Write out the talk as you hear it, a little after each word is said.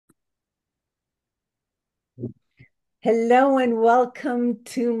Hello and welcome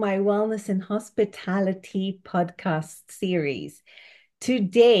to my Wellness and Hospitality podcast series.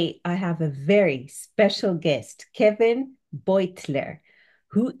 Today, I have a very special guest, Kevin Beutler,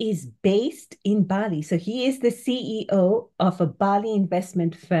 who is based in Bali. So he is the CEO of a Bali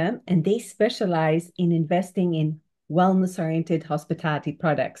investment firm, and they specialize in investing in wellness-oriented hospitality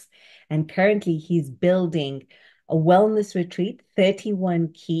products. And currently, he's building a wellness retreat,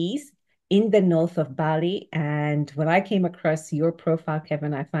 31 keys in the north of Bali. And when I came across your profile,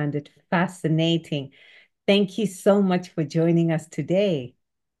 Kevin, I found it fascinating. Thank you so much for joining us today.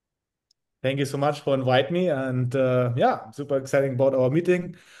 Thank you so much for inviting me. And yeah, I'm super exciting about our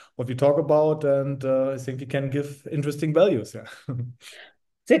meeting, what we talk about, and I think we can give interesting values. Yeah.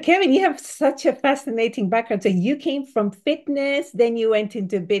 So, Kevin, you have such a fascinating background. So, you came from fitness, then you went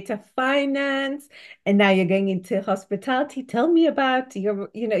into a bit of finance, and now you're going into hospitality. Tell me about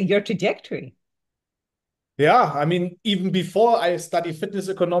your trajectory. Yeah, I mean, even before I study fitness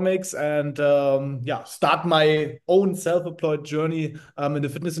economics and yeah, start my own self-employed journey in the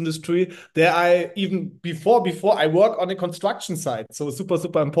fitness industry, there I even before I work on a construction site. So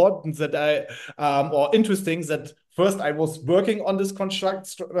super important that or interesting that first I was working on this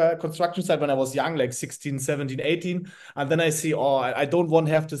construction site when I was young, like 16, 17, 18, and then I see, oh, I don't want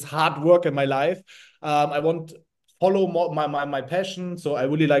to have this hard work in my life. I want follow more my passion. So I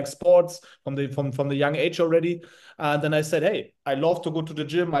really like sports from the young age already. And then I said, hey, I love to go to the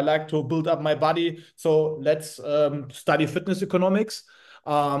gym. I like to build up my body. So let's study fitness economics.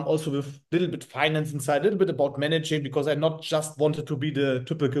 Also with a little bit finance inside, a little bit about managing because I not just wanted to be the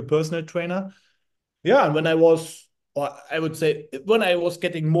typical personal trainer. Yeah, and when I was, or I would say, when I was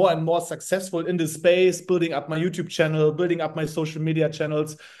getting more and more successful in this space, building up my YouTube channel, building up my social media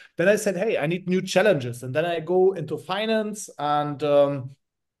channels, then I said, hey, I need new challenges. And then I go into finance. And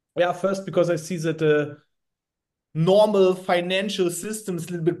yeah, first because I see that the normal financial systems a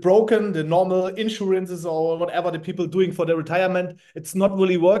little bit broken, the normal insurances or whatever the people doing for their retirement, it's not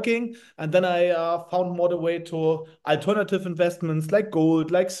really working. And then I found more the way to alternative investments like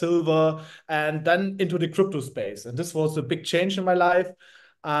gold, like silver, and then into the crypto space. And this was a big change in my life.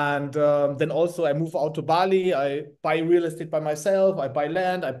 And then also I move out to Bali. I buy real estate by myself. I buy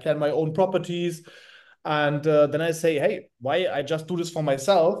land. I plan my own properties. And then I say, hey, why I just do this for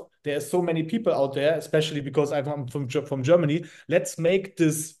myself? There's so many people out there, especially because I'm from Germany. Let's make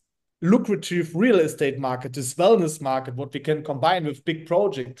this lucrative real estate market, this wellness market, what we can combine with big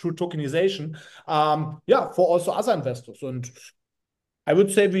project through tokenization, yeah, for also other investors. And I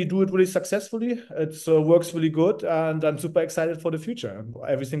would say we do it really successfully. It works really good, and I'm super excited for the future and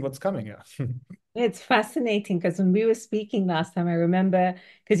everything what's coming. Yeah. It's fascinating because when we were speaking last time, I remember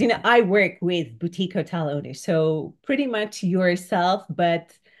because I work with boutique hotel owners, so pretty much yourself,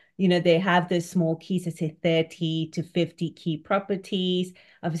 but they have those small keys, I say 30 to 50 key properties.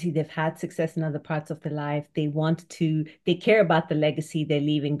 Obviously, they've had success in other parts of their life. They care about the legacy they're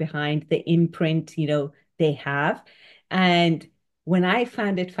leaving behind, the imprint, they have. And when I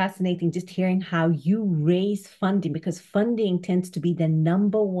found it fascinating just hearing how you raise funding, because funding tends to be the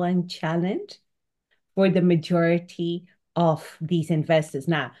number one challenge for the majority of these investors.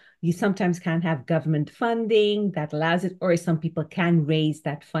 Now, you sometimes can't have government funding that allows it, or some people can raise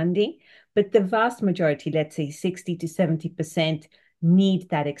that funding, but the vast majority, let's say 60 to 70%, need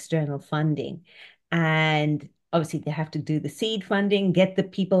that external funding. And obviously, they have to do the seed funding, get the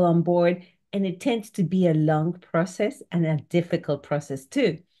people on board, and it tends to be a long process and a difficult process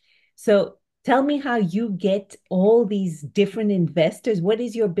too. So tell me how you get all these different investors. What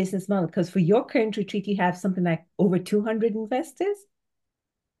is your business model? Because for your current retreat, you have something like over 200 investors.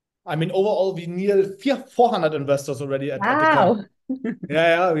 I mean, overall, we near 400 investors already at the company. Wow.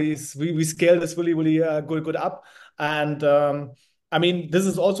 Yeah, we scale this really good up. And I mean, this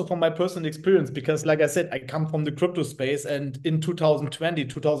is also from my personal experience because, like I said, I come from the crypto space, and in 2020,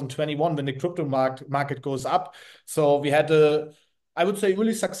 2021, when the crypto market goes up, so we had a, I would say,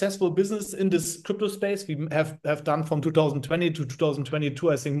 really successful business in this crypto space. We have done from 2020 to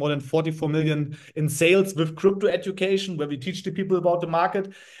 2022, I think, more than 44 million in sales with crypto education, where we teach the people about the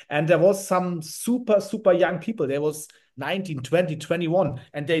market. And there was some super young people. There was 19, 20, 21,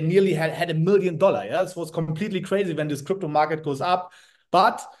 and they nearly had $1 million. Yeah, this was completely crazy when this crypto market goes up.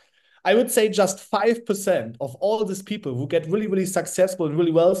 But I would say just 5% of all these people who get really successful and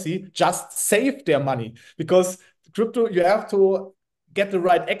really wealthy just save their money because crypto, you have to get the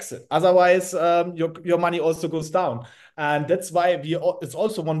right exit. Otherwise, your money also goes down. And that's why it's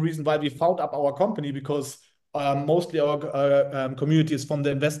also one reason why we found up our company because mostly our community is from the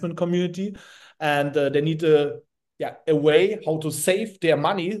investment community and they need a yeah, a way how to save their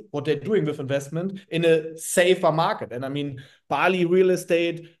money, what they're doing with investment in a safer market. And I mean, Bali real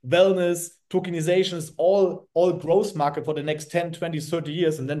estate, wellness, tokenization is all growth market for the next 10, 20, 30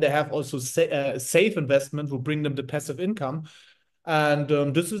 years. And then they have also safe investment who bring them the passive income. And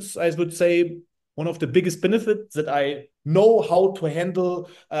this is, I would say, one of the biggest benefits that I know how to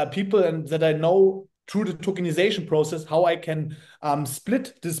handle people and that I know through the tokenization process how I can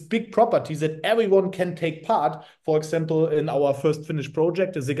split this big property that everyone can take part. For example, in our first finished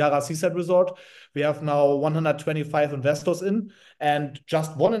project, the Segara Seaside Resort, we have now 125 investors in, and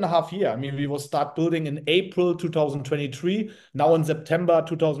just 1.5 year. I mean, we will start building in April 2023. Now in September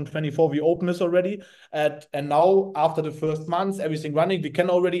 2024, we open this already. And now, after the first months, everything running, we can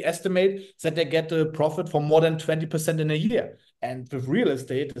already estimate that they get a profit for more than 20% in a year. And with real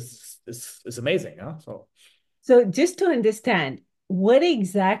estate, is amazing. Huh? So just to understand, what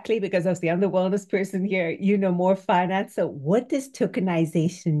exactly, because as the I'm the wellness person here, you know more finance. So what does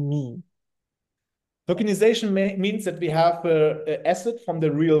tokenization mean? Tokenization means that we have a asset from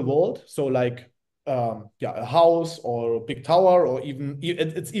the real world. So like yeah, a house or a big tower, or even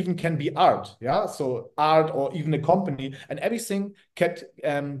it's even can be art. Yeah, so art or even a company, and everything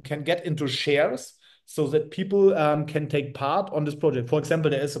can get into shares so that people can take part on this project. For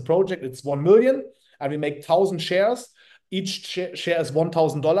example, there is a project, it's 1 million, and we make 1,000 shares. Each share is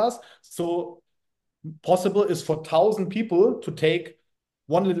 $1,000. So possible is for 1,000 people to take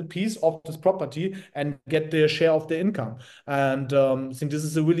one little piece of this property and get their share of the income. And I think this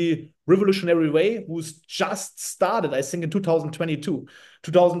is a really revolutionary way who's just started, I think, in 2022.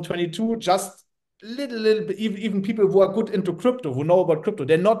 2022, just little bit, even people who are good into crypto, who know about crypto,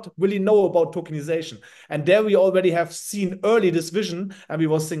 they not really know about tokenization. And there we already have seen early this vision, and we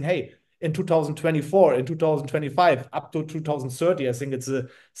was saying, hey, in 2024, in 2025, up to 2030, I think it's a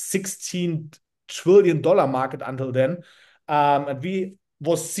 $16 trillion market until then. And we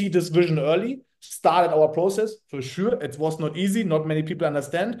was see this vision early, started our process for sure. It was not easy, not many people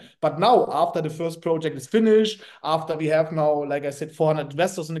understand. But now, after the first project is finished, after we have now, like I said, 400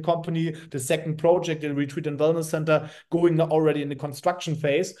 investors in the company, the second project, the retreat and wellness center, going already in the construction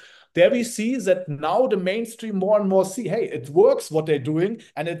phase. There we see that now the mainstream more and more see, hey, it works what they're doing,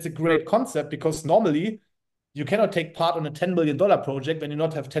 and it's a great concept because normally you cannot take part on a $10 million project when you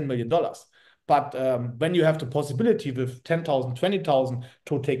not have $10 million. But when you have the possibility with 10,000, 20,000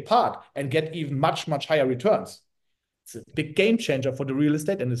 to take part and get even much, much higher returns, it's a big game changer for the real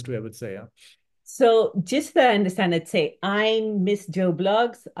estate industry, I would say. Yeah. So just so I understand it, say I'm Miss Joe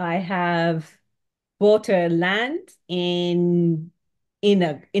Blogs. I have bought a land in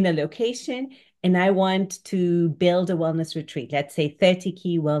a location, and I want to build a wellness retreat, let's say 30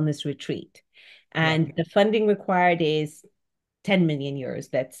 key wellness retreat. Yeah. And the funding required is 10 million euros,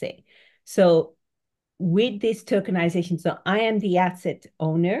 let's say. So with this tokenization, so I am the asset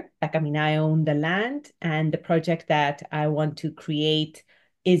owner. Like, I mean, I own the land, and the project that I want to create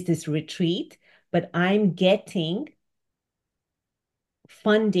is this retreat, but I'm getting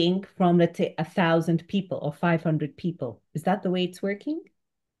funding from, let's say, 1,000 people or 500 people. Is that the way it's working?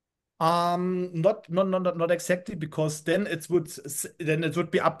 Not exactly, because then it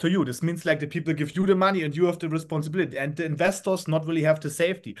would be up to you. This means like the people give you the money and you have the responsibility, and the investors not really have the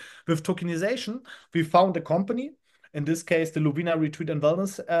safety. With tokenization, we found a company, in this case, the Lovina Retreat and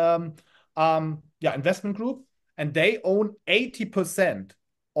Wellness yeah, investment group, and they own 80%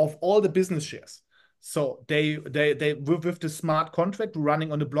 of all the business shares. So they with the smart contract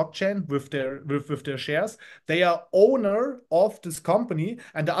running on the blockchain with their shares, they are owner of this company,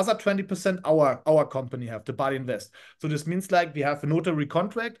 and the other 20% our company have, the Bali Invest. So this means like we have a notary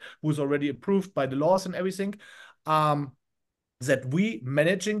contract who's already approved by the laws and everything, um, that we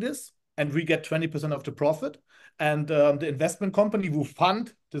managing this, and we get 20% of the profit. And the investment company who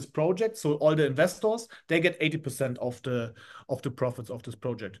fund this project, so all the investors, they get 80% of the profits of this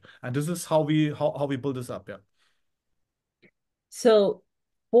project. And this is how we build this up. Yeah. So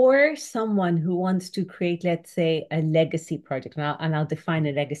for someone who wants to create, let's say, a legacy project, and I'll define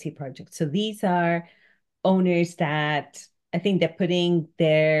a legacy project. So these are owners that I think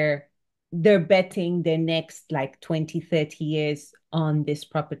they're betting their next like 20, 30 years on this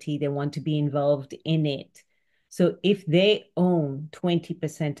property. They want to be involved in it. So if they own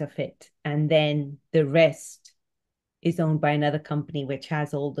 20% of it, and then the rest is owned by another company which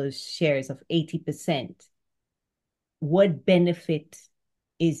has all those shares of 80%, what benefit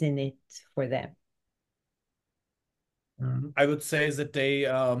is in it for them? I would say that they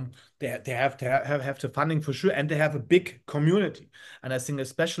have the funding for sure, and they have a big community. And I think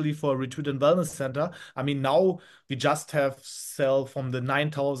especially for a retreat and wellness center, I mean now we just have sell from the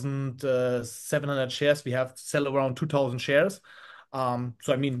 9,700 shares, we have sell around 2,000 shares. So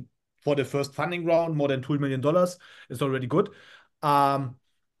I mean for the first funding round, more than $2 million is already good. Um,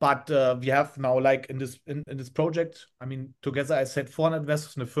 but we have now like in this project, I mean together I said 400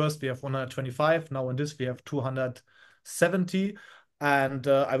 investors in the first, we have 125. Now in this we have 270. And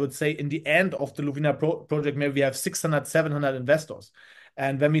I would say in the end of the Lovina project, maybe we have 600, 700 investors.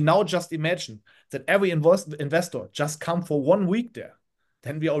 And when we now just imagine that every investor just come for 1 week there,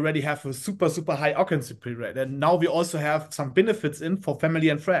 then we already have a super, super high occupancy rate. And now we also have some benefits in for family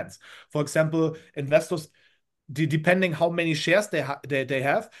and friends. For example, investors depending how many shares they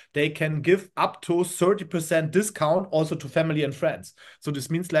have, they can give up to 30% discount also to family and friends. So this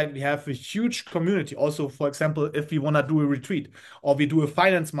means like we have a huge community. Also, for example, if we want to do a retreat, or we do a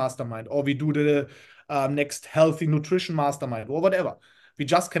finance mastermind, or we do the next healthy nutrition mastermind, or whatever. We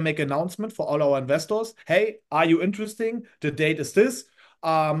just can make an announcement for all our investors. Hey, are you interested? The date is this.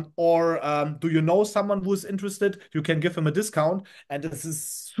 Or do you know someone who is interested? You can give them a discount. And this is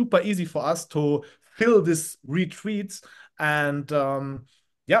super easy for us to fill these retreats. And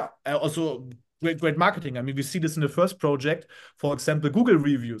yeah, also great marketing. I mean, we see this in the first project, for example, Google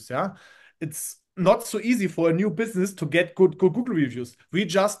reviews. Yeah, it's not so easy for a new business to get good Google reviews. We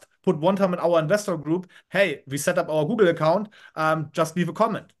just put one time in our investor group, hey, we set up our Google account, just leave a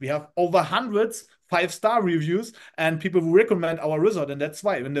comment. We have over hundreds 5-star reviews and people who recommend our resort. And that's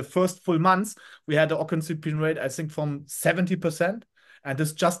why in the first full months, we had the occupancy rate, I think, from 70%. And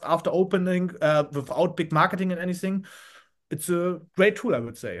this just after opening without big marketing and anything. It's a great tool, I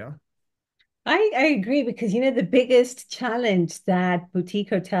would say. Yeah. I agree because the biggest challenge that boutique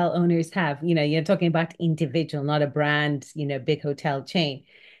hotel owners have, you're talking about individual, not a brand, big hotel chain.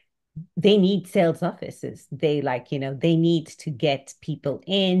 They need sales offices. They need to get people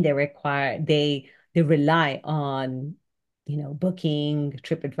in. They rely on, Booking,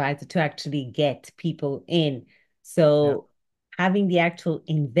 TripAdvisor to actually get people in. Yeah. So having the actual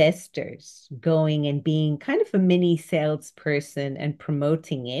investors going and being kind of a mini salesperson and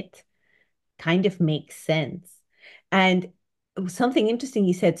promoting it kind of makes sense. And something interesting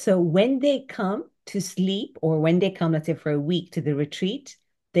you said, so when they come to sleep or when they come, let's say for a week to the retreat,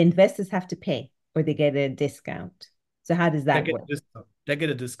 the investors have to pay or they get a discount. So how does They that get work? a discount. They get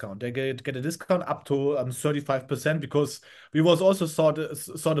a discount. They get a discount up to 35% because we was also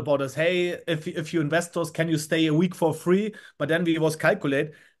thought about us. Hey, if you investors, can you stay a week for free? But then we was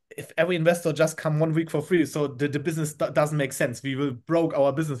calculate if every investor just come 1 week for free, so the business doesn't make sense. We will broke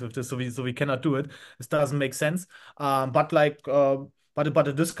our business with this, so we cannot do it. This doesn't make sense. But like but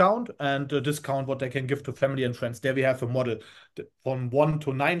a discount and a discount what they can give to family and friends. There we have a model from 1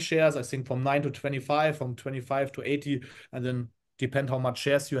 to 9 shares. I think from 9 to 25, from 25 to 80, and then depend how much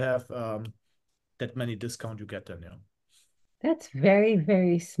shares you have. That many discount you get then. Yeah. That's very,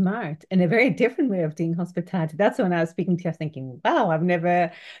 very smart and a very different way of doing hospitality. That's when I was speaking to you, I was thinking, wow,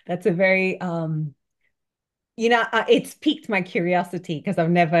 that's a very it's piqued my curiosity because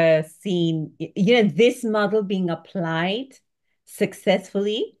I've never seen, this model being applied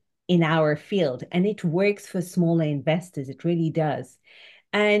successfully in our field. And it works for smaller investors. It really does.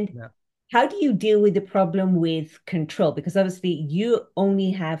 And Yeah. how do you deal with the problem with control? Because obviously you only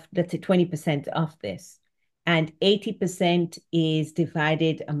have, let's say, 20% of this, and 80% is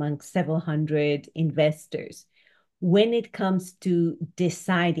divided among several hundred investors when it comes to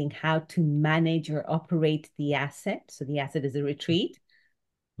deciding how to manage or operate the asset, so the asset is a retreat,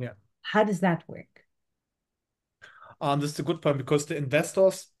 Yeah. how does that work? This is a good point because the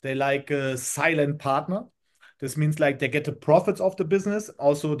investors, they like a silent partner. This means like they get the profits of the business.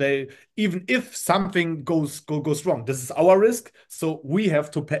 Also, they even if something goes wrong, this is our risk. So we have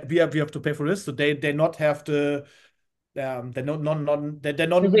to pay. We have to pay for this. So they not have the they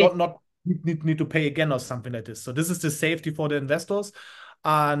The risk. not need to pay again or something like this. So this is the safety for the investors,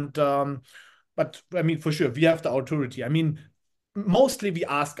 and but I mean for sure we have the authority. I mean mostly we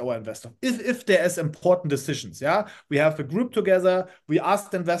ask our investor if there is important decisions. Yeah, we have a group together. We ask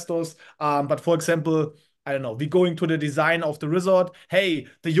the investors. But for example. I don't know. We going to the design of the resort. Hey,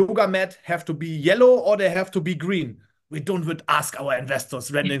 the yoga mat have to be yellow or they have to be green. We don't would ask our investors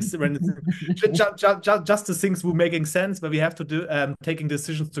just the things who making sense where we have to do taking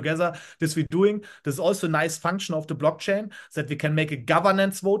decisions together. This we doing. There's also a nice function of the blockchain that we can make a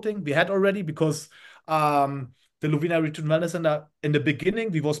governance voting. We had already because the Lovina Retreat Wellness Center in the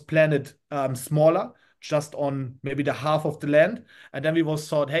beginning we was planned smaller, just on maybe the half of the land. And then we was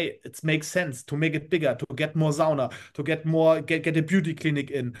thought, hey, it makes sense to make it bigger, to get more sauna, to get more, get a beauty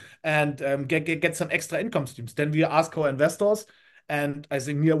clinic in, and get some extra income streams. Then we ask our investors, and I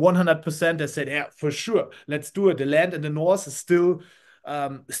think near 100% they said, yeah, for sure, let's do it. The land in the north is still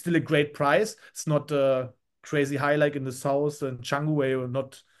a great price. It's not crazy high like in the south and Canggu, where you're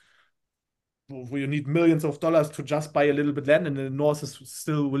not where you need millions of dollars to just buy a little bit land, and the north is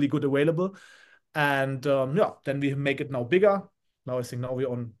still really good available. And yeah, then we make it now bigger. Now I think now we're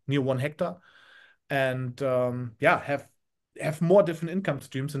on near 1 hectare, and yeah, have more different income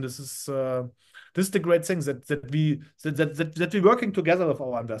streams. And this is the great thing that we're working together with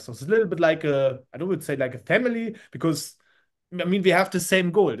our investors. It's a little bit like I don't would say like a family, because I mean, we have the same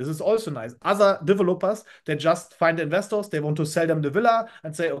goal. This is also nice. Other developers, they just find investors, they want to sell them the villa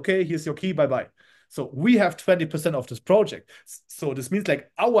and say, okay, here's your key, bye bye. So we have 20% of this project. So this means like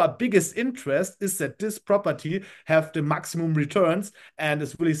our biggest interest is that this property have the maximum returns and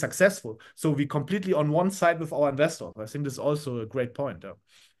is really successful. So we completely on one side with our investors. I think this is also a great point. Yeah.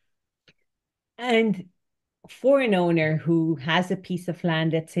 And for an owner who has a piece of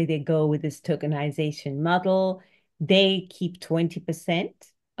land, let's say they go with this tokenization model, they keep 20%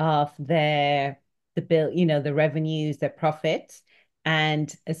 of the bill, the revenues, their profits,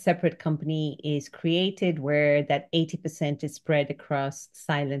 and a separate company is created where that 80% is spread across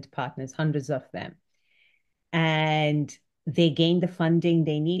silent partners, hundreds of them. And they gain the funding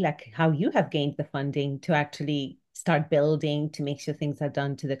they need, like how you have gained the funding to actually start building to make sure things are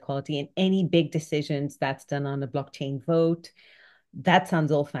done to the quality, and any big decisions that's done on a blockchain vote. That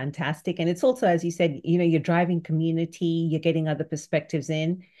sounds all fantastic. And it's also, as you said, you're driving community, you're getting other perspectives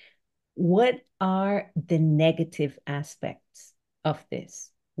in. What are the negative aspects of this?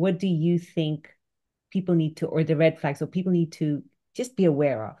 What do you think people need to, or the red flags, or people need to just be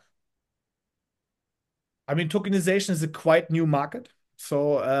aware of? I mean, tokenization is a quite new market.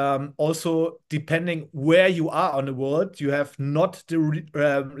 So also depending where you are on the world, you have not the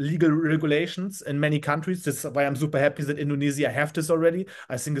legal regulations in many countries. That's why I'm super happy that Indonesia have this already.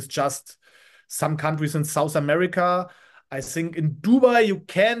 I think it's just some countries in South America. I think in Dubai you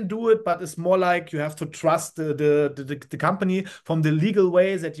can do it, but it's more like you have to trust the company from the legal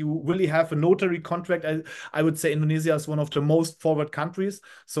way that you really have a notary contract. I would say Indonesia is one of the most forward countries.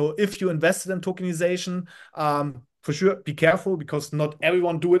 So if you invested in tokenization, for sure, be careful, because not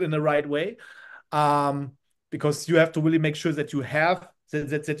everyone do it in the right way. Um, because you have to really make sure that you have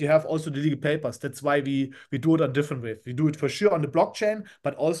that you have also the legal papers. That's why we do it on different ways. We do it for sure on the blockchain,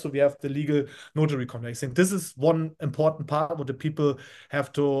 but also we have the legal notary contract. I think this is one important part what the people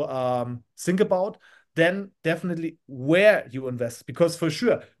have to think about. Then definitely where you invest, because for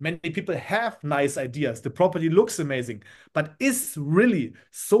sure many people have nice ideas. The property looks amazing, but is really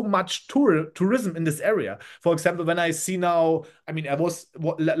so much tourism in this area? For example, when I see now, I mean,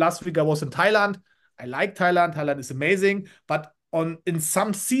 last week I was in Thailand. I like Thailand. Thailand is amazing, but on in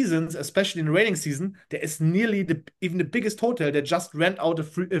some seasons, especially in the raining season, there is nearly even the biggest hotel that just rent out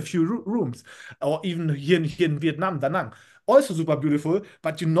a few rooms, or even here in Vietnam, Da Nang. Also super beautiful,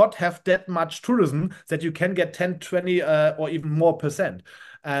 but you not have that much tourism that you can get 10, 20, or even more percent.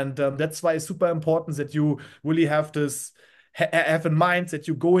 And that's why it's super important that you really have this have in mind that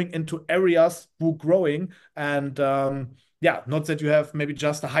you're going into areas who growing, and yeah, not that you have maybe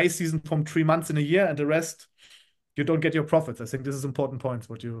just a high season from 3 months in a year and the rest you don't get your profits. I think this is important points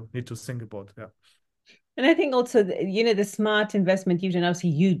what you need to think about. Yeah. And I think also, the smart investment you've done,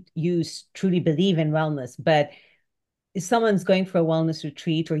 obviously you truly believe in wellness, but if someone's going for a wellness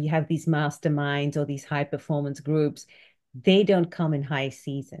retreat, or you have these masterminds or these high performance groups, they don't come in high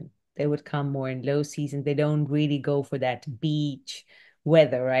season. They would come more in low season. They don't really go for that beach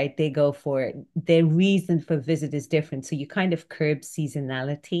weather, right? They go for their reason for visit is different. So you kind of curb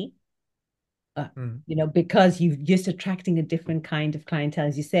seasonality, uh, Mm. because you're just attracting a different kind of clientele.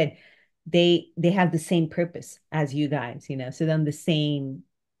 As you said, they have the same purpose as you guys, so they're on the same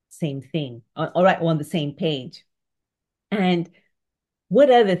thing. All right, on the same page. And what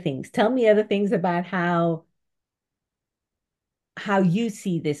other things? Tell me other things about how you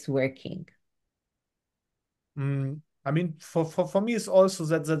see this working. I mean, for me, it's also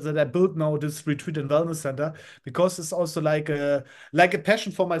that I built now this retreat and wellness center, because it's also like a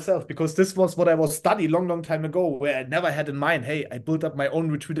passion for myself, because this was what I was studying long time ago, where I never had in mind, hey, I built up my own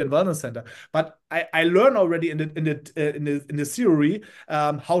retreat and wellness center. But I learned already in the theory,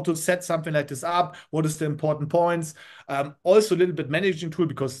 how to set something like this up, what is the important points, also a little bit managing tool,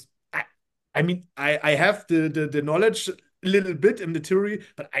 because I mean, I have the knowledge a little bit in the theory,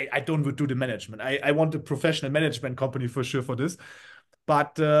 but I don't do the management. I want a professional management company for sure for this.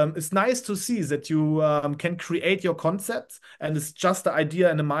 But it's nice to see that you can create your concepts and it's just the idea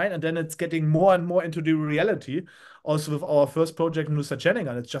in the mind, and then it's getting more and more into the reality. Also with our first project in Nusa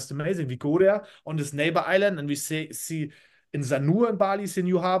Ceningan, it's just amazing. We go there on this neighbor island and we see in Sanur in Bali is a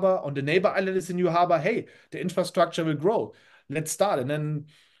new harbor, on the neighbor island is a new harbor. Hey, the infrastructure will grow. Let's start. And then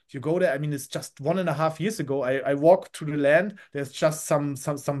you go there. I mean, it's just 1.5 years ago. I walked to the land. There's just some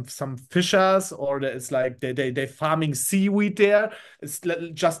fishers, or there's like they farming seaweed there. It's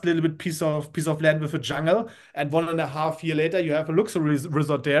just a little bit piece of land with a jungle. And 1.5 year later, you have a luxury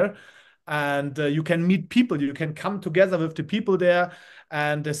resort there, and you can meet people. You can come together with the people there,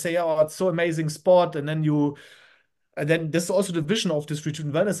 and they say, "Oh, it's so amazing spot." And then this is also the vision of this retreat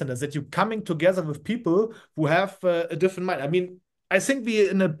and wellness center, that you're coming together with people who have a different mind. I mean, I think we're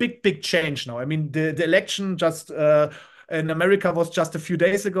in a big change now. I mean, the election just in America was just a few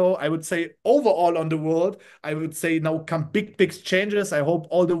days ago. I would say overall on the world, I would say now come big changes. I hope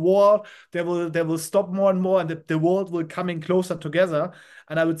all the war they will stop more and more, and the world will coming closer together.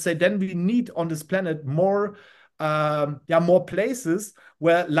 And I would say then we need on this planet more, more places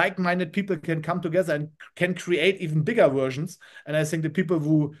where like-minded people can come together and can create even bigger versions. And I think the people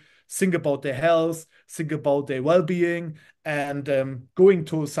who think about their health, think about their well-being, and going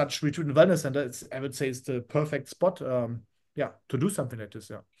to such retreat and wellness center, I would say, is the perfect spot. To do something like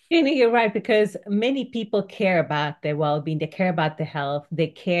this. Yeah. You're right, because many people care about their well-being, they care about their health, they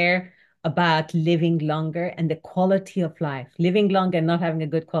care about living longer and the quality of life, living longer and not having a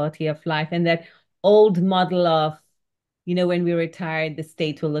good quality of life. And that old model of, when we retire, the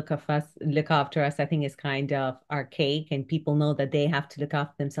state will look after us, I think is kind of archaic. And people know that they have to look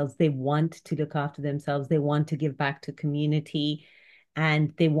after themselves. They want to look after themselves. They want to give back to community,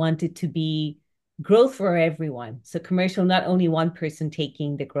 and they want it to be growth for everyone. So commercial, not only one person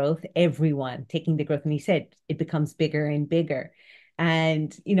taking the growth, everyone taking the growth. And he said it becomes bigger and bigger.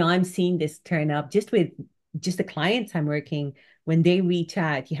 And, I'm seeing this turn up just the clients I'm working, when they reach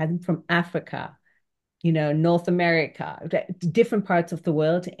out, you have them from Africa, North America, different parts of the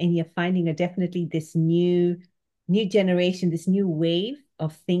world, and you're finding definitely this new generation, this new wave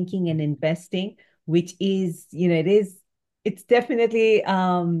of thinking and investing, which is, it's definitely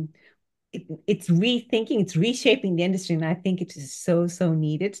it's rethinking, it's reshaping the industry, and I think it is so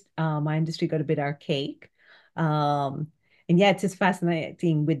needed. My industry got a bit archaic, um, and yeah, it's just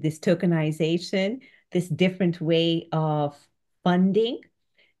fascinating with this tokenization, this different way of funding,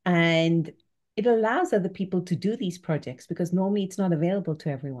 and it allows other people to do these projects because normally it's not available to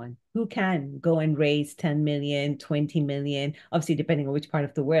everyone who can go and raise 10 million, 20 million, obviously depending on which part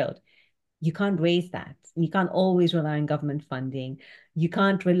of the world. You can't raise that. You can't always rely on government funding. You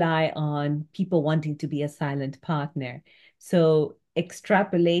can't rely on people wanting to be a silent partner. So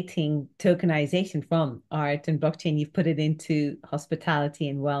extrapolating tokenization from art and blockchain, you've put it into hospitality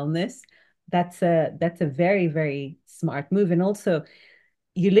and wellness. That's a very smart move. And also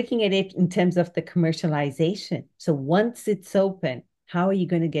you're looking at it in terms of the commercialization. So once it's open, how are you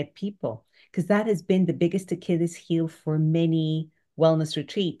going to get people? Because that has been the biggest Achilles heel for many wellness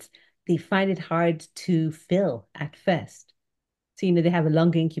retreats. They find it hard to fill at first. So, they have a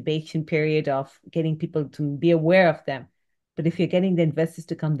longer incubation period of getting people to be aware of them. But if you're getting the investors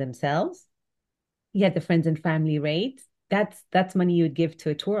to come themselves, you have the friends and family rate. That's money you would give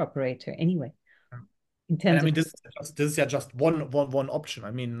to a tour operator anyway, in And I terms of. mean, this is yeah just one option.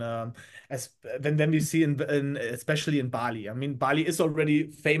 I mean, as when we see in especially in Bali. I mean, Bali is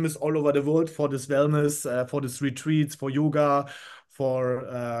already famous all over the world for this wellness, for this retreats, for yoga,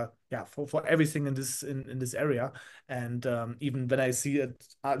 for everything in this area. And even when I see it,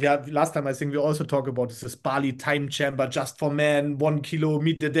 last time I think we also talked about this Bali time chamber just for men, 1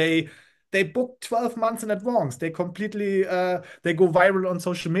 kilometer a day. They book 12 months in advance. They completely they go viral on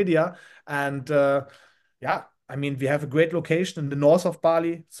social media, and I mean, we have a great location in the north of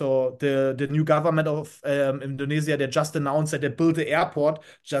Bali. So the new government of Indonesia, they just announced that they built the airport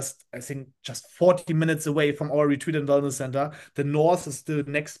I think, just 40 minutes away from our retreat and wellness center. The north is the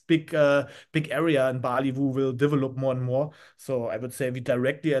next big area in Bali who will develop more and more. So I would say we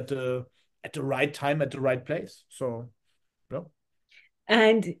directly at the right time, at the right place. So, yeah.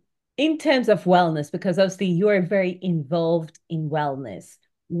 And in terms of wellness, because obviously you're very involved in wellness,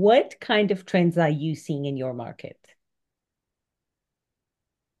 what kind of trends are you seeing in your market?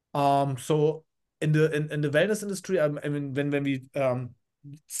 So in the wellness industry, I mean, when we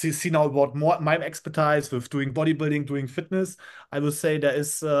see now about more my expertise with doing bodybuilding, doing fitness, I would say there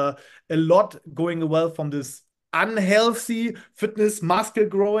is a lot going well from this unhealthy fitness, muscle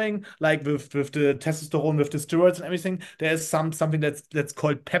growing, like with the testosterone, with the steroids and everything. There is something that's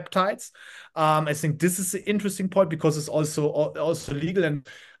called peptides. I think this is an interesting point because it's also legal, and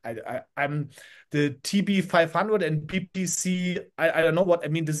I'm the TB 500 and BPC. I don't know what I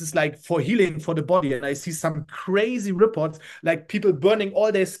mean. This is like for healing for the body, and I see some crazy reports like people burning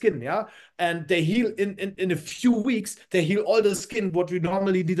all their skin, yeah, and they heal in a few weeks. They heal all the skin. What we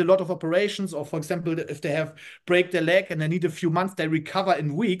normally need a lot of operations, or for example, if they have break their leg and they need a few months, they recover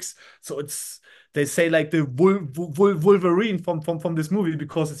in weeks. So it's they say like the Wolverine from this movie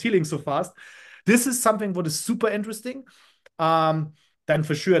because it's healing so fast. This is something what is super interesting. Then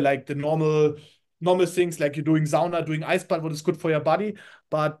for sure, like the normal things like you're doing sauna, doing ice bath, what is good for your body.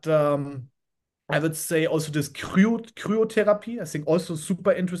 But I would say also this cryotherapy, I think also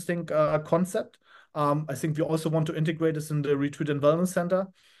super interesting concept. I think we also want to integrate this in the retreat and wellness center.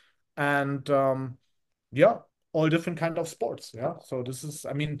 And yeah, all different kind of sports. Yeah. So this is,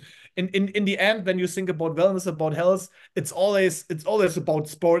 I mean, in the end, when you think about wellness, about health, it's always about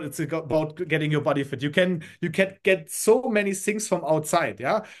sport. It's about getting your body fit. You can get so many things from outside.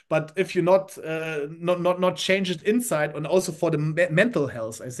 Yeah. But if you not change it inside, and also for the mental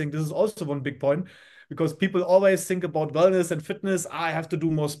health, I think this is also one big point. Because people always think about wellness and fitness. I have to do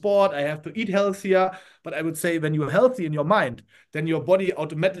more sport. I have to eat healthier. But I would say when you're healthy in your mind, then your body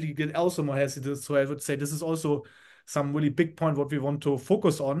automatically get also more healthy. So I would say this is also some really big point what we want to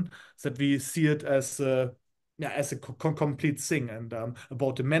focus on, that we see it as as a complete thing, and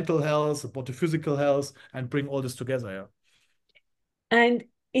about the mental health, about the physical health, and bring all this together. Yeah. And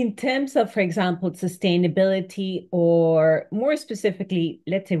in terms of, for example, sustainability or more specifically,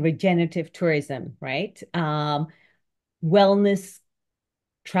 let's say regenerative tourism, right? Wellness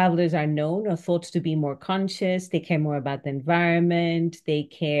travelers are known or thought to be more conscious. They care more about the environment. They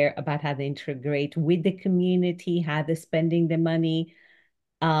care about how they integrate with the community, how they're spending the money,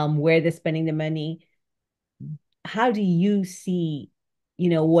 where they're spending the money. How do you see,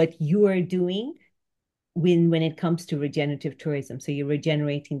 what you are doing when it comes to regenerative tourism? So you're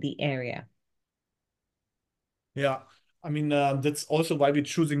regenerating the area. Yeah, I mean that's also why we're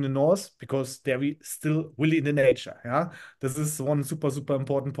choosing the north, because there we still really in the nature. Yeah, this is one super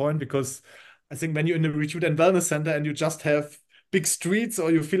important point, because I think when you're in a retreat and wellness center and you just have big streets,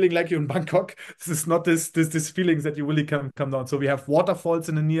 or you're feeling like you're in Bangkok, this is not this feelings that you really can come down. So we have waterfalls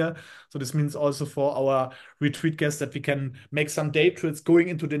in the near. So this means also for our retreat guests that we can make some day trips going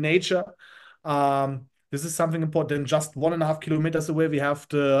into the nature. This is something important. Just 1.5 kilometers away, we have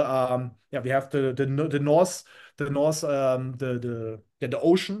the north, the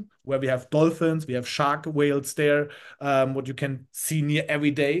ocean, where we have dolphins, we have shark whales there, what you can see near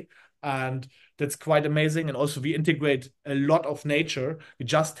every day, and that's quite amazing. And also we integrate a lot of nature. We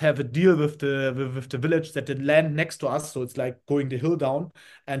just have a deal with the village that the land next to us, so it's like going the hill down,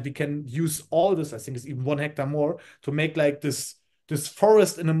 and we can use all this. I think it's even 1 hectare more to make like this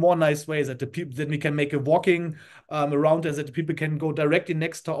forest in a more nice way, that the people then we can make a walking around there, that the people can go directly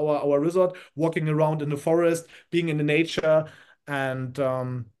next to our resort, walking around in the forest, being in the nature. And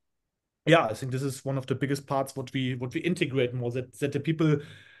yeah, I think this is one of the biggest parts what we integrate more, that the people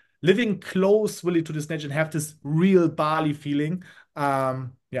living close really to this nature and have this real Bali feeling. Yeah,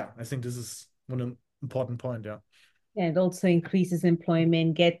 I think this is one important point. Yeah. Yeah, it also increases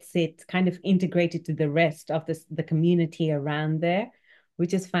employment, gets it kind of integrated to the rest of the community around there,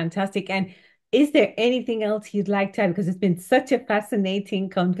 which is fantastic. And is there anything else you'd like to add? Because it's been such a fascinating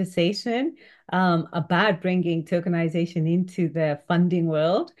conversation about bringing tokenization into the funding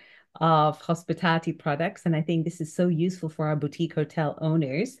world of hospitality products. And I think this is so useful for our boutique hotel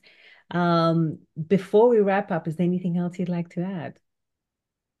owners. Before we wrap up, is there anything else you'd like to add?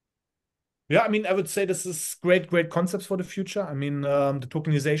 Yeah, I mean, I would say this is great concepts for the future. I mean, the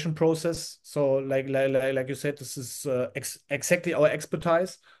tokenization process. So, like you said, this is exactly our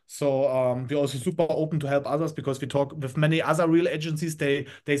expertise. So, we're also super open to help others, because we talk with many other real agencies. They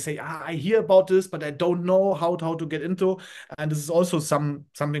say, I hear about this, but I don't know how to get into. And this is also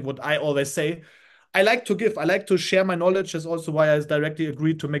something what I always say. I like to give. I like to share my knowledge. That's also why I directly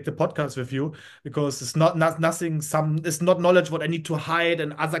agreed to make the podcast with you, because it's nothing. It's not knowledge what I need to hide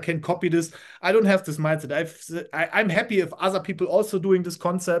and other can copy this. I don't have this mindset. I'm happy if other people also doing this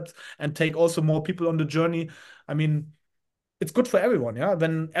concept and take also more people on the journey. I mean, it's good for everyone, yeah.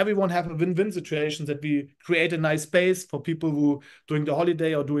 When everyone have a win-win situation, that we create a nice space for people who doing the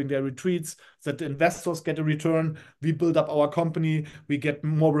holiday or doing their retreats, that the investors get a return, we build up our company, we get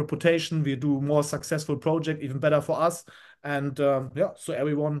more reputation, we do more successful project, even better for us. And yeah, so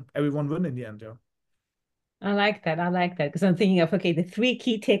everyone win in the end, yeah. I like that. I like that because I'm thinking of, okay, the three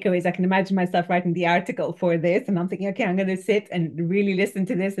key takeaways. I can imagine myself writing the article for this, and I'm thinking, okay, I'm going to sit and really listen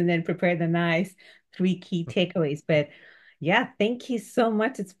to this and then prepare the nice three key takeaways. But yeah, thank you so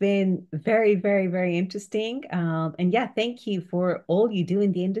much. It's been very, very, very interesting. And yeah, thank you for all you do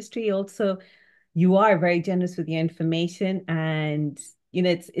in the industry. Also, you are very generous with your information, and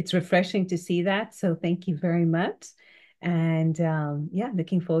it's refreshing to see that. So thank you very much. And yeah,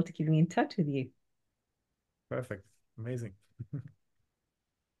 looking forward to keeping in touch with you. Perfect. Amazing.